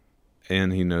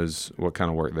 and he knows what kind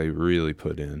of work they really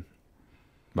put in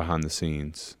behind the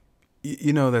scenes.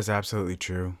 That's absolutely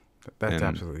true. That's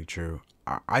absolutely true.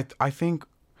 I think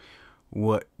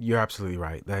what you're absolutely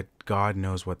right, that God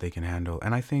knows what they can handle.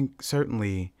 And I think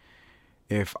certainly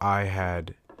if I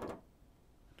had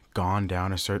gone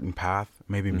down a certain path,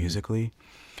 maybe musically,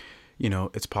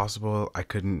 it's possible I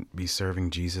couldn't be serving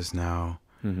Jesus now.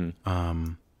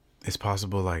 It's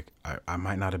possible like I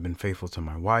might not have been faithful to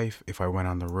my wife if I went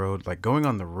on the road. Like going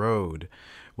on the road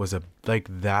was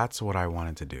that's what I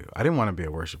wanted to do. I didn't want to be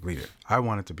a worship leader. I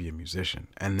wanted to be a musician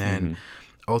and then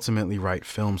ultimately write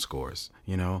film scores,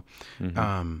 And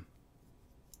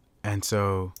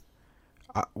so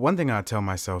one thing I tell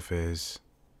myself is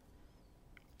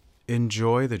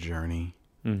enjoy the journey.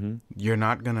 You're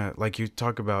not gonna, like you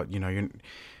talk about,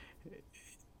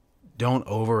 don't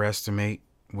overestimate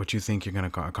what you think you're going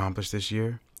to accomplish this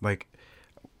year. Like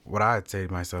what I'd say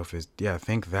to myself is,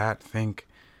 think,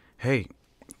 hey,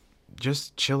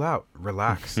 just chill out,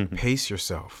 relax, pace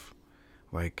yourself.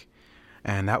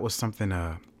 And that was something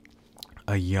a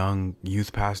young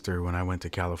youth pastor, when I went to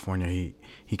California,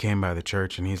 he came by the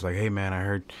church and he's like, hey man, I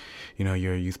heard,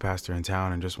 you're a youth pastor in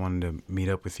town and just wanted to meet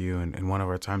up with you. And one of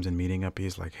our times in meeting up,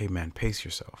 he's like, hey man, pace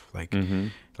yourself. Like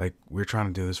we're trying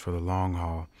to do this for the long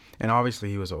haul. And obviously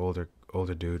he was an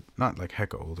older dude, not like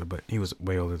hecka older, but he was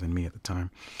way older than me at the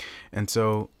time. And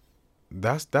so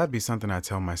that'd be something I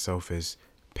tell myself is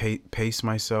pace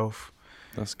myself.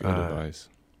 That's good advice.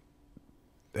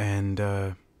 And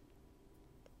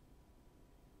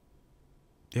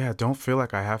don't feel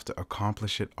like I have to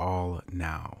accomplish it all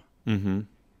now.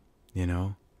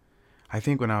 I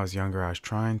think when I was younger, I was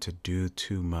trying to do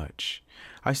too much.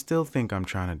 I still think I'm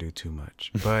trying to do too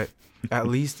much, but at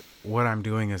least what I'm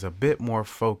doing is a bit more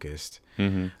focused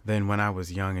than when I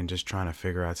was young and just trying to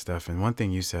figure out stuff. And one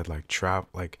thing you said, like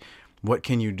what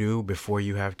can you do before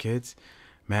you have kids?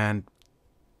 Man,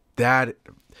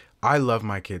 I love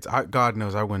my kids. God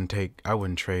knows I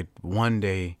wouldn't trade one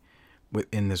day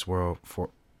in this world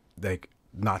for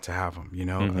not to have them,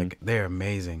 like they're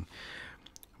amazing.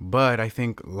 But I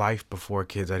think life before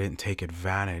kids, I didn't take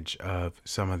advantage of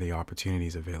some of the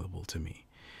opportunities available to me.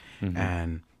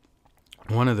 And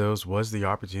one of those was the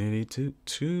opportunity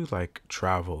to like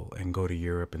travel and go to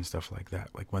Europe and stuff like that.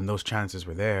 Like when those chances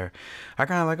were there, I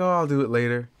kind of like, I'll do it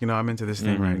later. I'm into this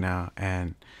thing right now.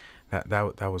 And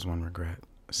that was one regret.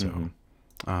 So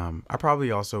I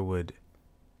probably also would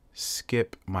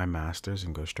skip my master's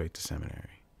and go straight to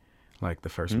seminary, like the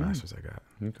first master's I got.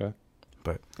 Okay.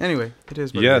 But anyway, it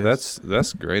is what it is.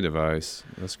 That's great advice.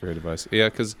 That's great advice. Yeah,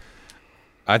 because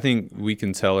I think we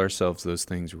can tell ourselves those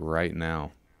things right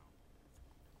now.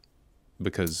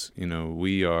 Because,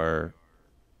 I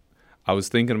was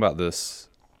thinking about this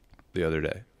the other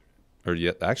day,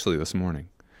 actually this morning.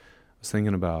 I was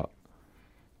thinking about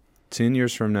 10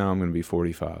 years from now, I'm going to be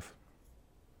 45.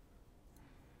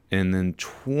 And then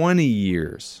 20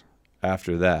 years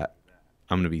after that,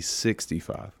 I'm going to be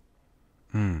 65.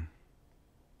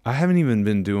 I haven't even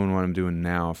been doing what I'm doing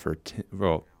now for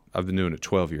I've been doing it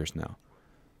 12 years now.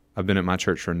 I've been at my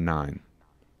church for 9.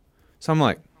 So I'm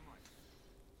like,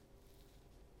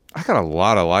 I got a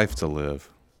lot of life to live.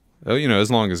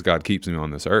 As long as God keeps me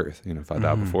on this earth. If I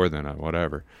die before then,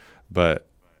 whatever. But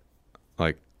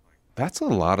like, that's a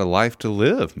lot of life to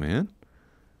live, man.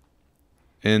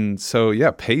 And so,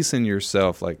 pacing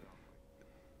yourself, like,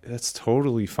 that's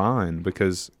totally fine,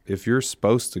 because if you're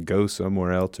supposed to go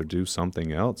somewhere else or do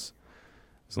something else,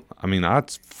 I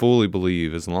fully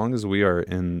believe as long as we are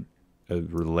in a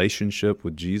relationship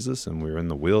with Jesus and we're in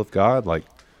the will of God, like,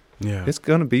 it's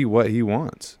going to be what he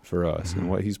wants for us and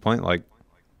what he's planning, like,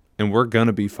 and we're going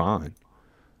to be fine.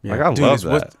 Yeah. Like, I love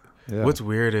that. What's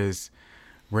weird is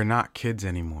we're not kids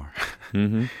anymore.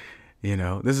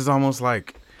 This is almost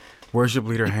like worship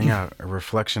leader hangout, a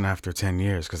reflection after 10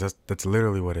 years, because that's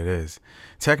literally what it is.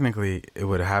 Technically, it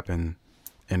would happen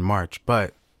in March,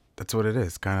 but that's what it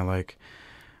is. Kind of like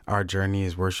our journey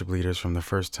as worship leaders from the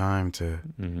first time to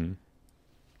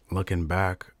looking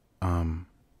back.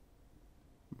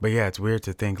 But it's weird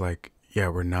to think like,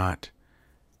 we're not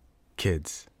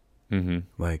kids.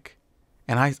 Like,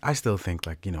 and I still think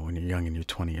like, when you're young and you're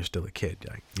 20, you're still a kid.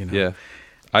 Like, Yeah.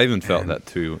 I even felt that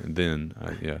too. Then,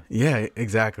 Yeah,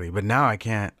 exactly. But now I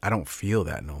don't feel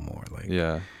that no more. Like,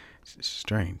 it's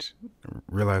strange.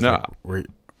 Realize like we're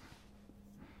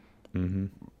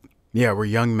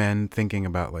young men thinking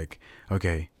about like,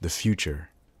 okay, the future,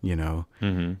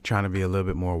 trying to be a little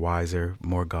bit more wiser,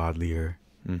 more godlier.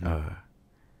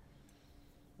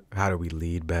 How do we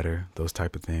lead better? Those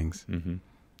type of things.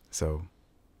 So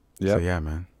yeah,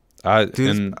 man.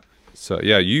 So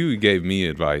yeah, you gave me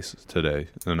advice today,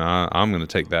 and I'm going to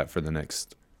take that for the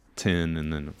next 10,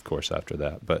 and then of course after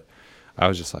that. But I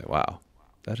was just like, wow,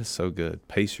 that is so good.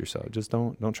 Pace yourself. Just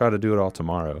don't try to do it all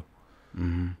tomorrow.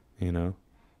 Mm-hmm. You know,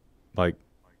 like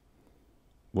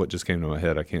what just came to my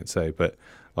head, I can't say, but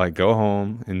like go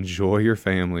home, enjoy your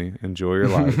family, enjoy your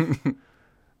life.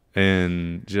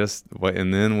 And just wait,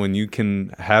 and then when you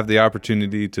can have the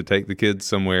opportunity to take the kids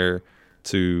somewhere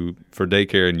for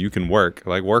daycare and you can work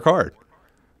hard.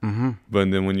 Mm-hmm. But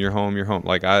then when you're home,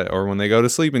 like or when they go to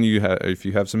sleep and if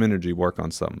you have some energy, work on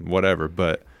something, whatever.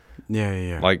 But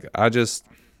yeah. Like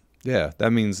that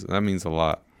means a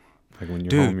lot. Like when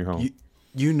you're home, you're home.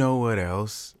 You know what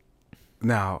else?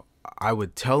 Now, I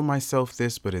would tell myself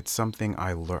this, but it's something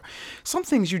I learned. Some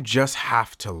things you just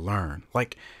have to learn.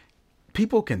 Like,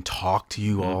 people can talk to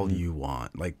you all you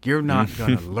want. Like, you're not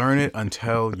going to learn it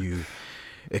until you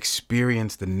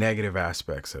experience the negative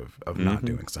aspects of not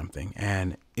doing something.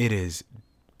 And it is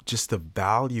just the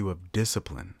value of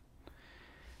discipline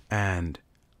and,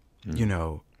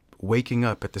 waking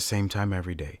up at the same time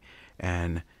every day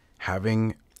and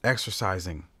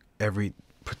exercising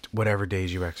whatever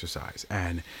days you exercise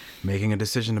and making a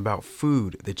decision about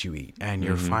food that you eat and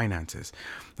your finances.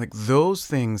 Like those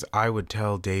things I would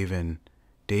tell David,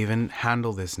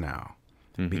 handle this now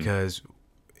because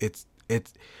it's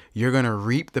you're going to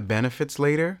reap the benefits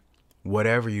later,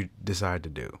 whatever you decide to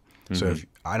do. So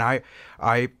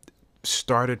I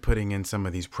started putting in some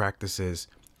of these practices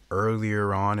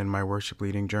earlier on in my worship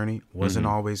leading journey. Wasn't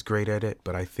always great at it,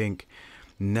 but I think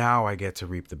now I get to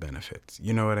reap the benefits.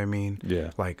 You know what I mean? Yeah.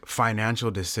 Like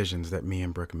financial decisions that me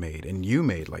and Brooke made and you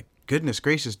made. Like, goodness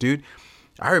gracious, dude.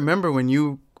 I remember when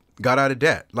you got out of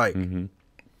debt. Like,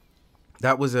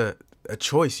 that was a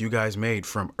choice you guys made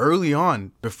from early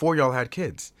on before y'all had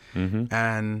kids.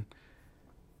 And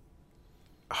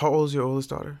how old is your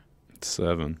oldest daughter?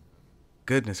 7.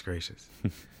 Goodness gracious.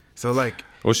 So like,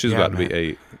 well, she's about to be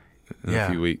 8 in a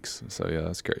few weeks. So yeah,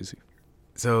 that's crazy.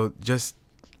 So just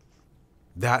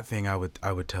that thing, I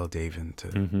would tell David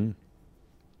to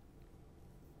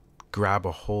grab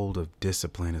a hold of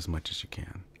discipline as much as you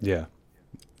can. Yeah.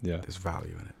 There's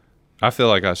value in it. I feel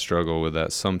like I struggle with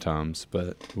that sometimes,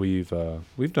 but we've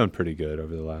done pretty good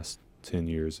over the last 10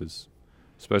 years,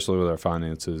 especially with our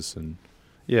finances. And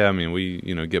yeah, I mean, we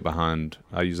get behind.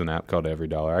 I use an app called Every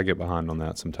Dollar. I get behind on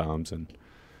that sometimes, and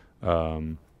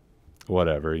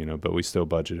whatever, but we still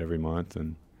budget every month,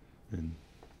 and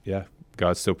yeah,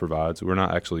 God still provides.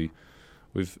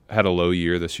 We've had a low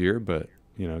year this year, but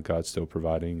God's still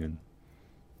providing, and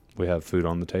we have food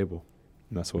on the table,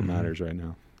 and that's what matters right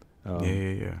now.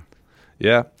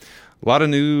 Yeah. A lot of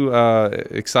new,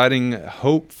 exciting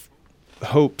hopes.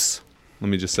 Let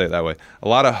me just say it that way. A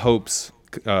lot of hopes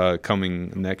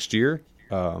coming next year.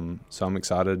 So I'm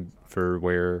excited for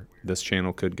where this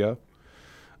channel could go.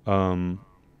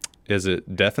 Is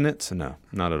it definite? No,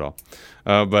 not at all.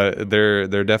 But there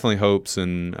are definitely hopes,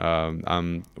 and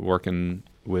I'm working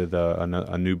with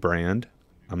a new brand.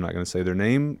 I'm not going to say their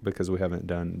name because we haven't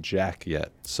done jack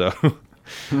yet. So,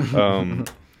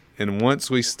 and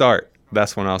once we start,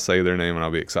 that's when I'll say their name and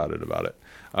I'll be excited about it.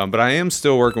 But I am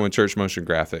still working with Church Motion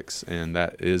Graphics, and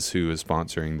that is who is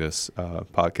sponsoring this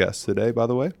podcast today, by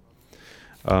the way.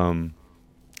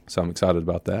 So I'm excited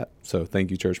about that. So thank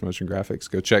you, Church Motion Graphics.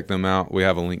 Go check them out. We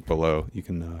have a link below. You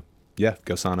can,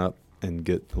 go sign up and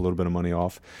get a little bit of money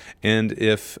off. And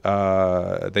if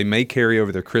they may carry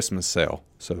over their Christmas sale.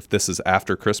 So if this is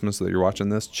after Christmas that you're watching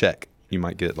this, check. You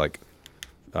might get like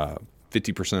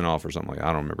 50% off or something like that.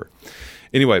 I don't remember.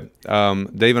 Anyway,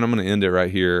 David, I'm going to end it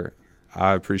right here.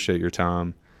 I appreciate your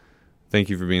time. Thank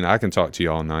you for being. I can talk to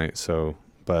you all night. So,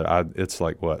 but it's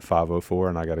like what 5:04,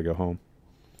 and I got to go home.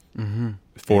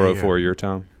 4:04 your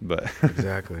time, but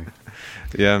exactly.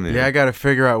 Yeah, man. Yeah, I got to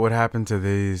figure out what happened to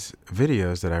these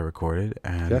videos that I recorded,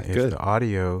 and if the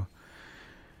audio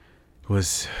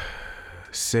was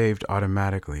saved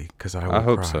automatically, because I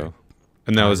hope so.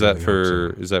 And now, is that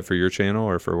for your channel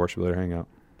or for Worship Leader Hangout?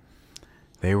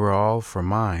 They were all for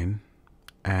mine,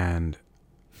 and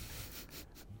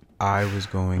I was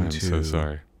going to. I'm so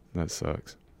sorry. That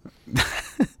sucks.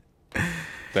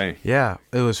 Dang. Yeah,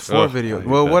 it was 4 videos.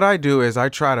 Well, what I do is I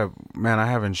try to. Man, I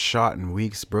haven't shot in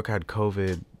weeks. Brooke had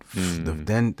COVID.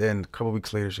 Then a couple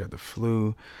weeks later, she had the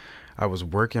flu. I was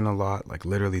working a lot, like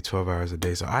literally 12 hours a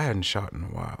day. So I hadn't shot in a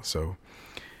while. So.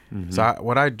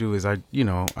 What I do is I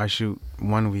shoot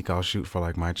 1 week. I'll shoot for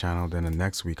like my channel. Then the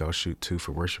next week I'll shoot 2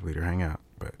 for Worship Leader Hangout.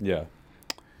 But yeah,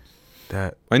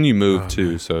 that and you moved too.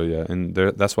 Man. So yeah, and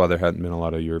that's why there hadn't been a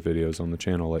lot of your videos on the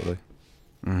channel lately.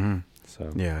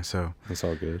 So yeah, so that's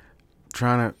all good.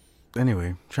 Trying to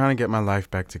anyway, trying to get my life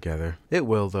back together. It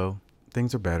will, though.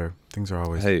 Things are better. Things are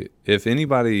always. Hey, if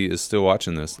anybody is still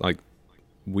watching this, like,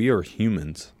 we are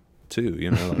humans too,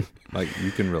 you know, like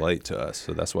you can relate to us.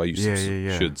 So that's why you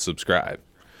should subscribe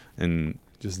and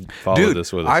just follow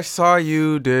this with us. I saw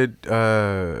you did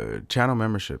channel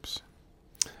memberships.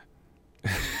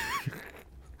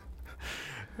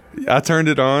 I turned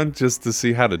it on just to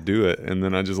see how to do it, and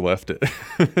then I just left it.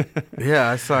 Yeah,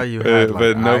 I saw you had,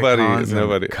 but nobody.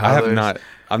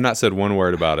 I've not said one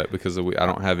word about it because I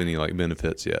don't have any like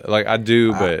benefits yet. Like I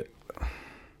do, but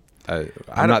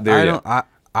I'm not there yet.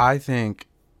 I think,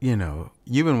 you know,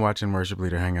 you've been watching Worship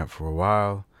Leader Hangout for a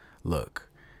while. Look,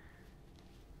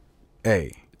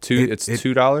 hey. It's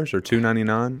 $2 or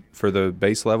 $2.99 for the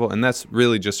base level, and that's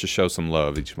really just to show some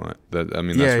love each month. That's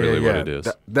really what it is.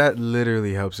 That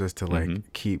literally helps us to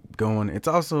like keep going. It's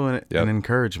also an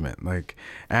encouragement, like,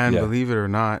 and believe it or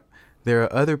not, there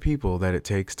are other people that it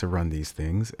takes to run these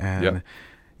things, and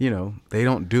you know, they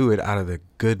don't do it out of the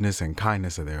goodness and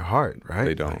kindness of their heart, right?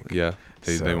 They don't. Like,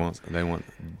 they want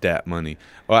that money.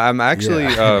 Well, I'm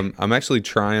actually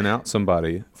trying out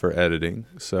somebody for editing.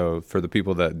 So for the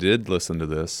people that did listen to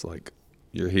this, like,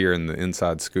 you're hearing the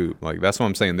inside scoop. Like, that's what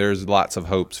I'm saying. There's lots of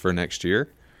hopes for next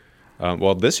year.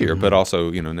 Well, this year, but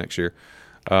also, you know, next year.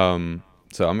 So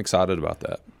I'm excited about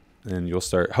that. And you'll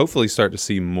hopefully start to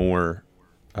see more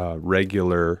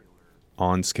regular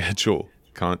on schedule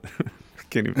content.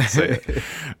 Can't even say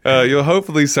it. You'll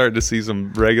hopefully start to see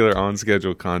some regular on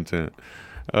schedule content.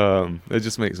 It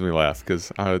just makes me laugh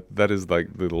because that is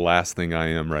like the last thing I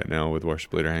am right now with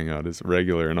Worship Leader Hangout is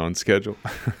regular and on schedule.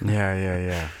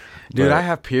 Yeah. Dude, I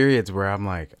have periods where I'm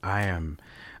like, I'm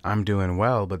doing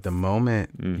well, but the moment,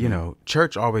 you know,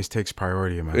 church always takes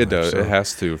priority in my life. It does. So, it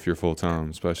has to if you're full time,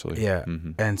 especially. Yeah.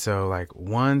 And so like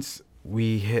once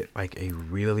we hit like a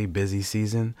really busy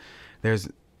season, there's,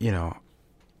 you know,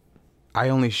 I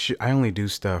only do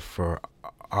stuff for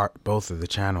both of the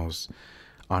channels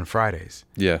on Fridays.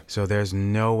 Yeah. So there's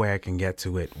no way I can get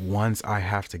to it once I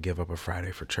have to give up a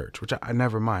Friday for church, which I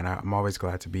never mind. I'm always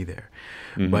glad to be there.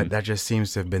 But that just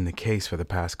seems to have been the case for the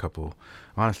past couple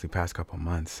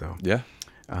months. So yeah.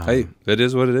 Hey, it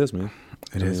is what it is, man.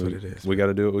 It is what it is. We got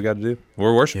to do what we got to do.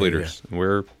 We're worship leaders.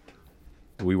 Yeah.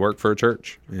 We work for a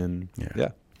church, and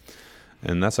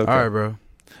and that's okay. All right, bro.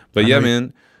 But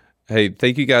man. Hey,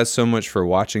 thank you guys so much for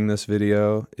watching this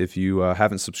video. If you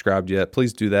haven't subscribed yet,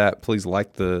 please do that. Please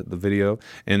like the video.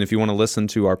 And if you want to listen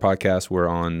to our podcast, we're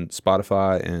on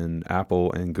Spotify and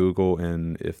Apple and Google.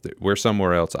 And if we're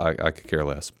somewhere else, I could care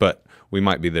less. But we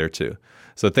might be there too.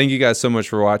 So thank you guys so much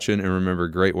for watching. And remember,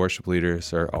 great worship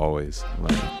leaders are always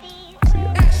learning.